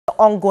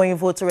ongoing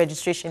voter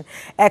registration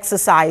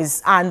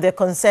exercise and the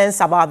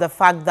concerns about the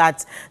fact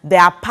that there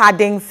are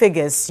padding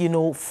figures, you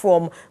know,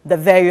 from the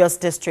various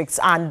districts,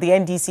 and the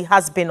NDC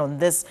has been on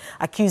this,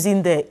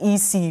 accusing the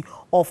EC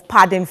of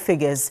padding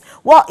figures.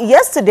 Well,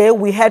 yesterday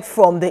we heard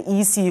from the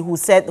EC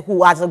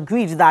who has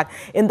agreed that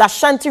in the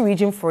Ashanti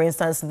region, for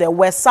instance, there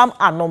were some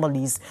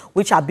anomalies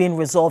which are being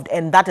resolved,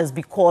 and that is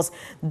because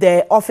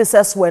the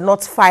officers were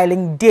not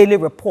filing daily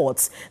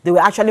reports. They were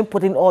actually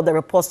putting all the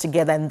reports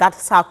together, and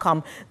that's how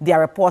come they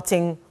are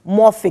reporting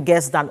more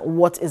figures than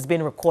what is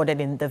being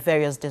recorded in the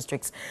various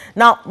districts.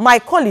 Now, my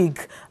colleague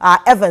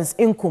Evans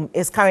Inkum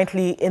is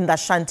currently in the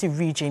Ashanti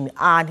region,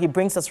 and he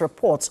brings us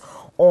reports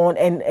on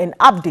and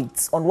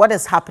updates on what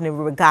is happening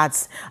with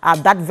regards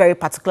that very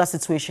particular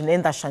situation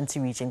in the Ashanti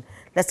region.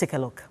 Let's take a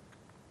look.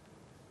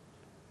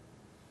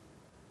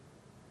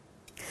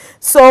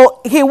 So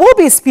he will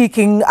be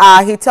speaking,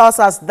 he tells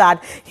us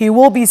that he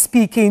will be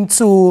speaking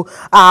to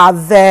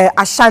the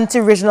Ashanti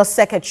Regional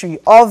Secretary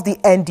of the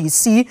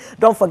NDC.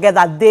 Don't forget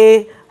that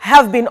they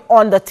have been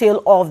on the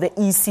tail of the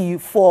EC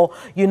for,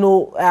 you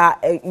know,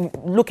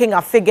 looking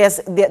at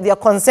figures, their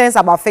concerns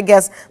about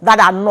figures that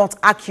are not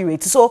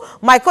accurate. So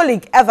my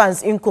colleague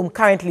Evans Inkum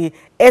currently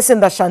is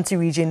in the Ashanti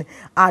region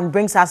and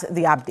brings us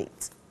the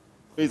update.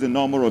 There is a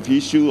number of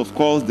issues. Of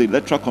course, the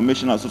Electoral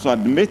Commission has also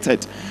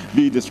admitted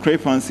the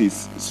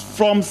discrepancies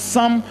from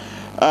some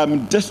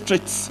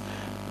districts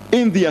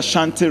in the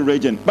Ashanti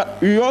region. But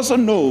we also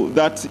know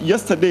that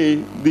yesterday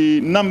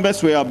the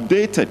numbers were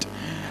updated.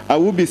 I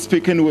will be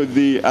speaking with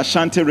the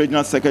Ashanti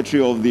Regional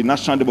Secretary of the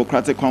National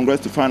Democratic Congress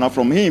to find out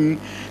from him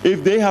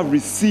if they have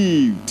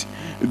received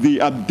the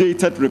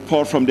updated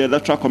report from the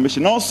Electoral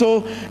Commission.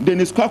 Also,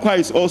 Dennis Kwakwa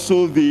is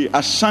also the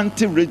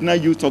Ashanti Regional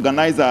Youth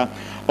Organizer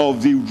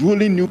of the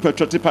ruling New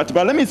Patriotic Party.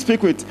 But let me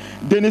speak with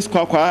Dennis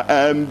Kwakwa.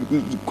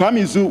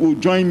 Kwame Zu will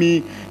join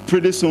me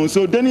pretty soon.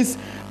 So Dennis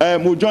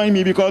will join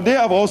me because they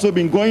have also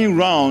been going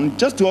around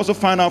just to also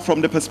find out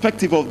from the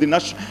perspective of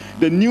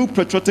the New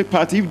Patriotic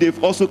Party if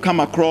they've also come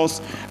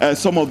across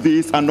some of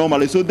these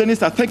anomalies. So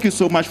Dennis, I thank you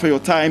so much for your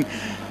time.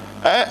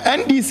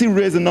 NDC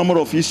raised a number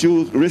of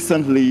issues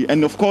recently,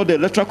 and of course the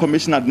Electoral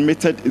Commission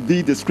admitted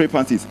the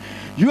discrepancies.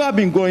 You have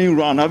been going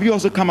around. Have you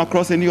also come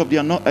across any of the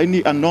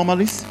any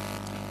anomalies?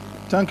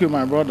 Thank you,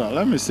 my brother.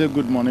 Let me say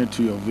good morning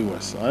to your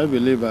viewers. I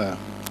believe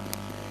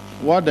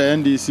what the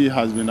NDC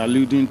has been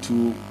alluding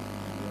to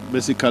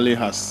basically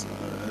has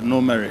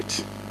no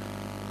merit.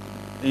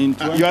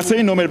 You are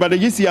saying no merit, but the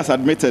EC has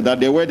admitted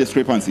that there were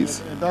discrepancies.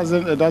 It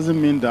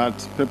doesn't mean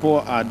that people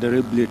are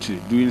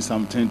deliberately doing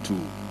something to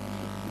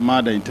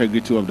mar the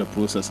integrity of the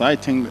process. I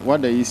think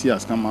what the EC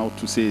has come out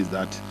to say is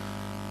that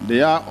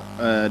their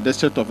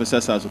district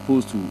officers are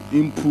supposed to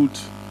input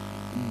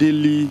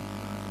daily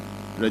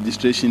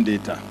registration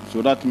data.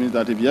 So that means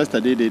that if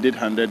yesterday they did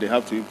 100, they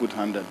have to input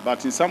 100.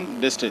 But in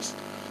some districts,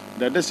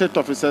 the district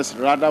officers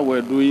rather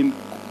were doing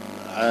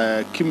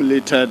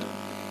accumulated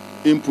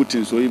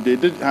inputting. So if they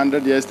did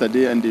 100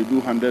 yesterday and they do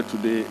 100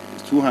 today,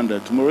 it's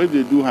 200. Tomorrow if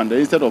they do 100,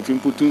 instead of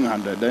inputting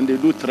 100, then they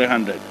do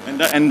 300.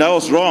 And that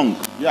was wrong.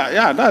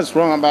 Yeah, that's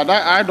wrong. But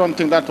I don't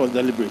think that was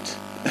deliberate.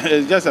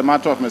 It's just a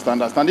matter of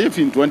misunderstanding. If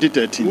in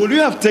 2013... Would you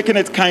have taken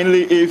it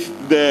kindly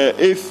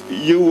if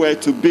you were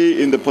to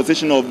be in the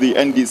position of the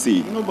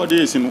NDC?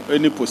 Nobody is in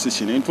any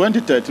position. In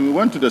 2013, we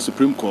went to the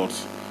Supreme Court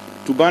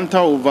to banter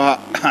over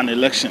an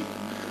election.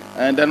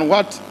 And then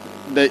what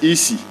the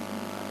EC,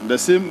 the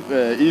same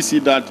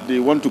EC that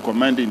they want to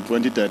commend in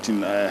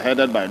 2013,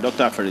 headed by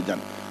Dr. Aferijan,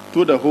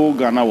 told the whole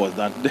Ghana was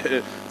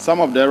that some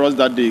of the errors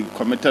that they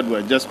committed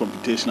were just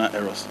computational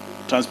errors,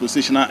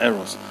 transpositional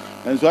errors.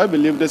 And so I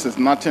believe this is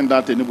nothing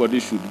that anybody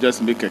should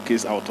just make a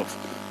case out of.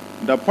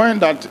 The point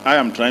that I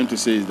am trying to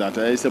say is that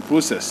it's a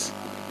process.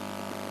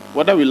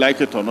 Whether we like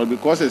it or not,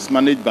 because it's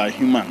managed by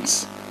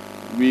humans,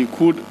 we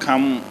could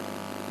come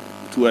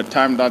to a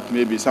time that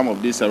maybe some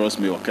of these errors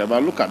may occur.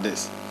 But look at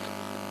this.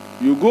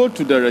 You go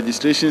to the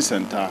registration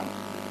center,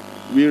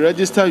 we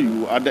register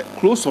you at the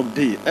close of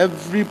day.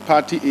 Every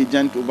party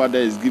agent over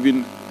there is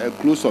given a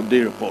close of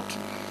day report.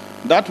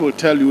 That will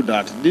tell you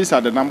that these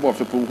are the number of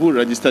people who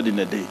registered in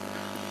a day.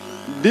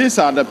 These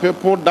are the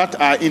people that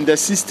are in the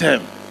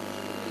system.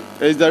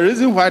 It's the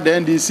reason why the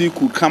NDC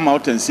could come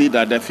out and say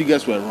that the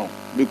figures were wrong.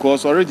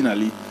 Because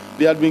originally,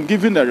 they had been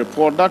given a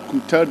report that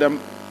could tell them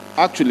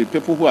actually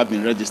people who have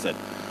been registered.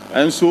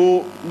 And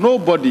so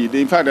nobody,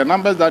 in fact, the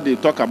numbers that they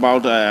talk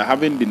about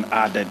having been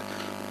added,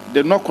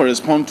 did not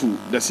correspond to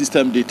the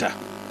system data.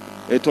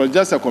 It was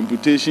just a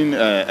computation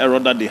error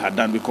that they had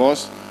done,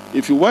 because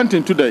if you went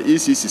into the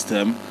EC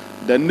system,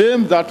 the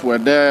names that were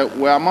there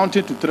were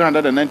amounting to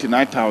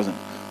 399,000.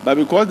 But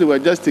because they were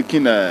just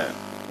taking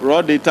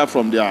raw data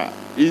from their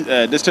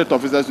district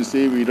officers to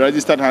say we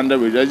registered 100,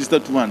 we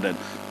registered 200,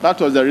 that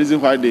was the reason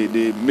why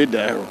they made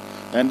the error.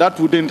 And that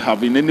wouldn't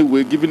have in any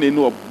way given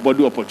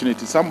anybody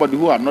opportunity. Somebody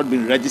who had not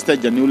been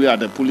registered genuinely at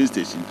the police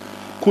station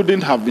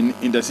couldn't have been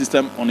in the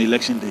system on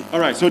election day. All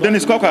right, so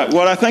Dennis Kwakwa,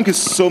 well, I thank you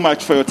so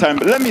much for your time.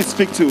 Let me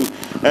speak to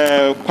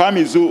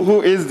Kwame Zu,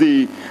 who is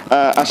the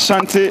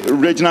Ashanti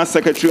Regional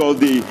Secretary of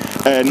the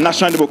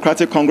National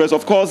Democratic Congress.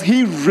 Of course,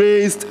 he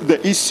raised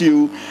the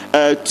issue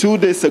 2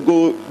 days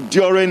ago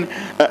during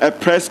a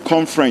press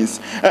conference.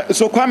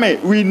 So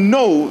Kwame, we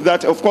know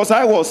that, of course,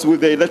 I was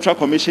with the Electoral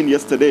Commission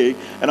yesterday,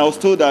 and I was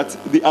told that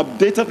the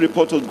updated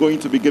report was going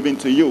to be given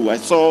to you. I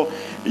saw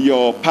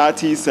your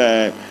party's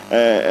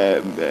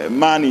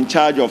man in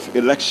charge of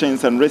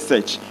elections and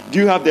research. Do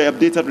you have the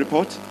updated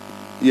report?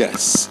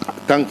 Yes.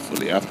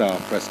 Thankfully, after our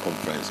press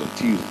conference on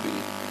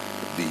Tuesday,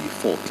 the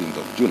 14th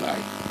of July,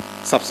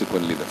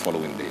 subsequently the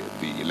following day,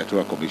 the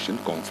Electoral Commission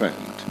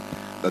confirmed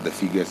that the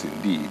figures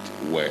indeed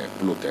were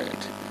bloated,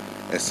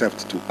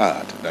 except to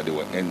add that they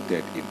were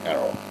entered in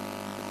error.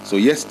 So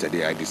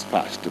yesterday I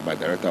dispatched my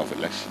Director of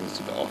Elections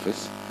to the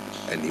office,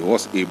 and he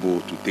was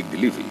able to take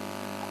delivery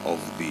of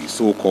the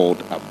so-called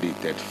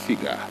updated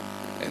figure,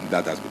 and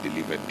that has been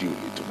delivered duly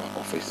to my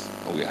office,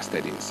 and we are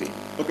studying same.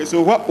 Okay,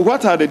 so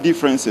what are the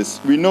differences?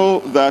 We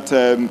know that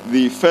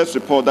the first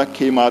report that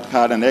came out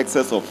had an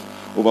excess of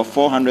over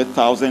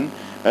 400,000.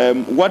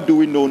 What do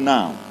we know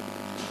now?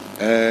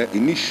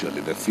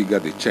 Initially, the figure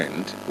they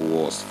changed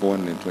was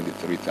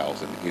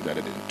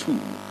 423,802,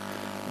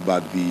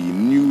 but the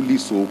newly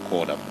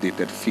so-called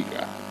updated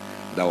figure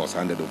that was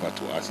handed over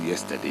to us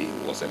yesterday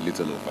was a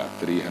little over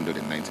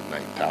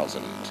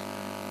 399,000.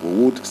 We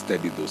would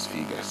study those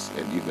figures,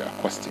 and if there are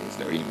questions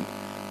therein,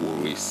 we'll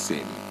raise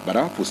same. But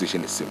our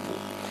position is simple.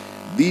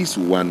 This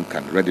one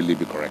can readily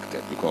be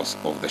corrected because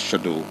of the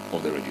schedule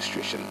of the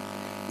registration.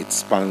 It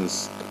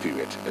spans a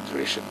period, a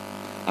duration,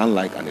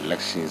 unlike an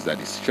election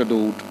that is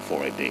scheduled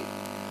for a day.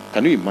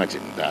 Can you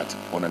imagine that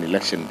on an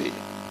election day,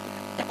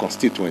 a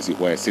constituency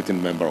where a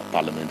sitting member of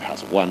parliament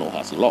has won or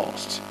has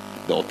lost,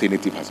 the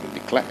alternative has been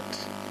declared,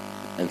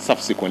 and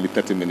subsequently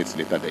 30 minutes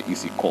later the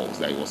EC calls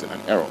that it was in an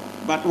error?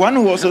 But one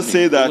will also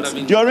say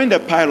that during the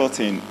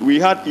piloting we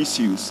had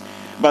issues,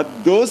 but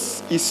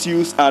those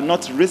issues are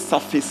not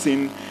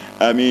resurfacing.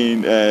 I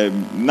mean,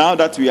 now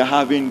that we are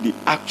having the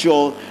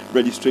actual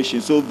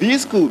registration. So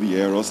these could be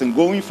errors, and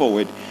going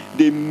forward,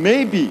 they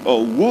may be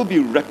or will be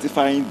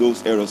rectifying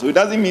those errors. So it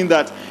doesn't mean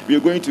that we are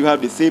going to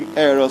have the same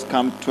errors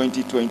come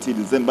 2020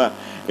 December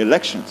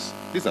elections.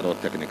 These are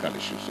not technical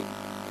issues.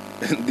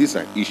 These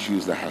are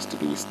issues that has to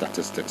do with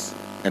statistics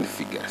and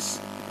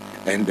figures.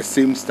 And the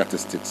same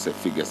statistics and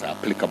figures are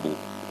applicable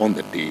on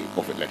the day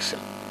of election.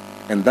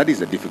 And that is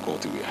the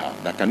difficulty we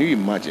have. Now, can you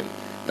imagine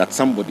that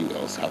somebody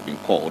else have been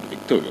called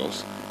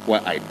victorious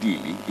where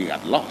ideally he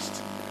had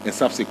lost, and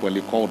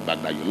subsequently called back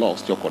that you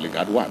lost, your colleague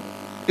had won?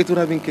 It would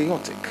have been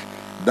chaotic.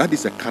 That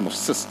is the kind of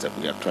system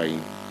we are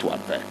trying to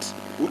avert.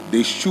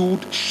 They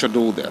should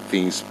schedule their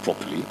things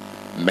properly,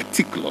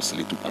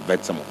 meticulously, to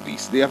avert some of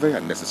these. They are very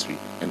unnecessary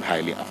and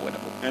highly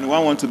avoidable. And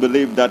one wants to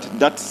believe that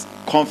that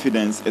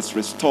confidence is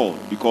restored,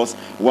 because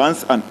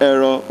once an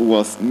error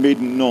was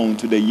made known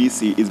to the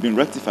EC, it's been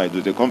rectified.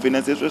 The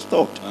confidence is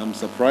restored. I'm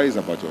surprised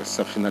about your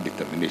exceptional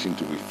determination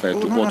to refer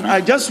to what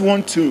I just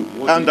want to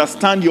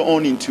understand your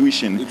own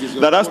intuition,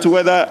 that as to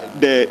whether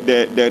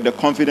the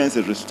confidence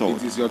is restored.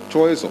 It is your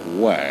choice of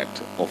word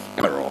of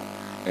error,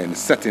 and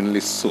certainly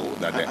so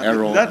that the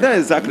error... That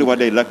is exactly what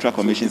the Electoral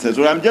Commission says.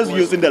 So I'm just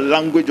using the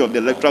language of the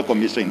Electoral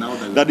Commission,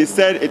 that it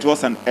said it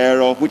was an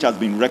error which has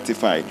been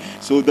rectified.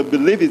 So the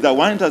belief is that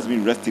when it has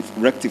been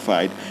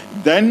rectified,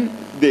 then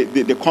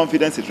the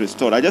confidence is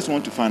restored. I just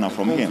want to find out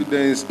from him.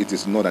 Confidence, it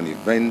is not an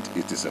event,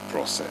 it is a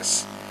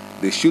process.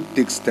 They should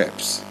take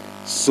steps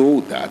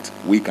so that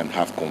we can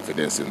have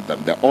confidence in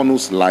them. The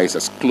onus lies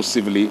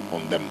exclusively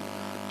on them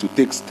to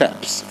take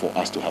steps for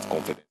us to have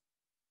confidence.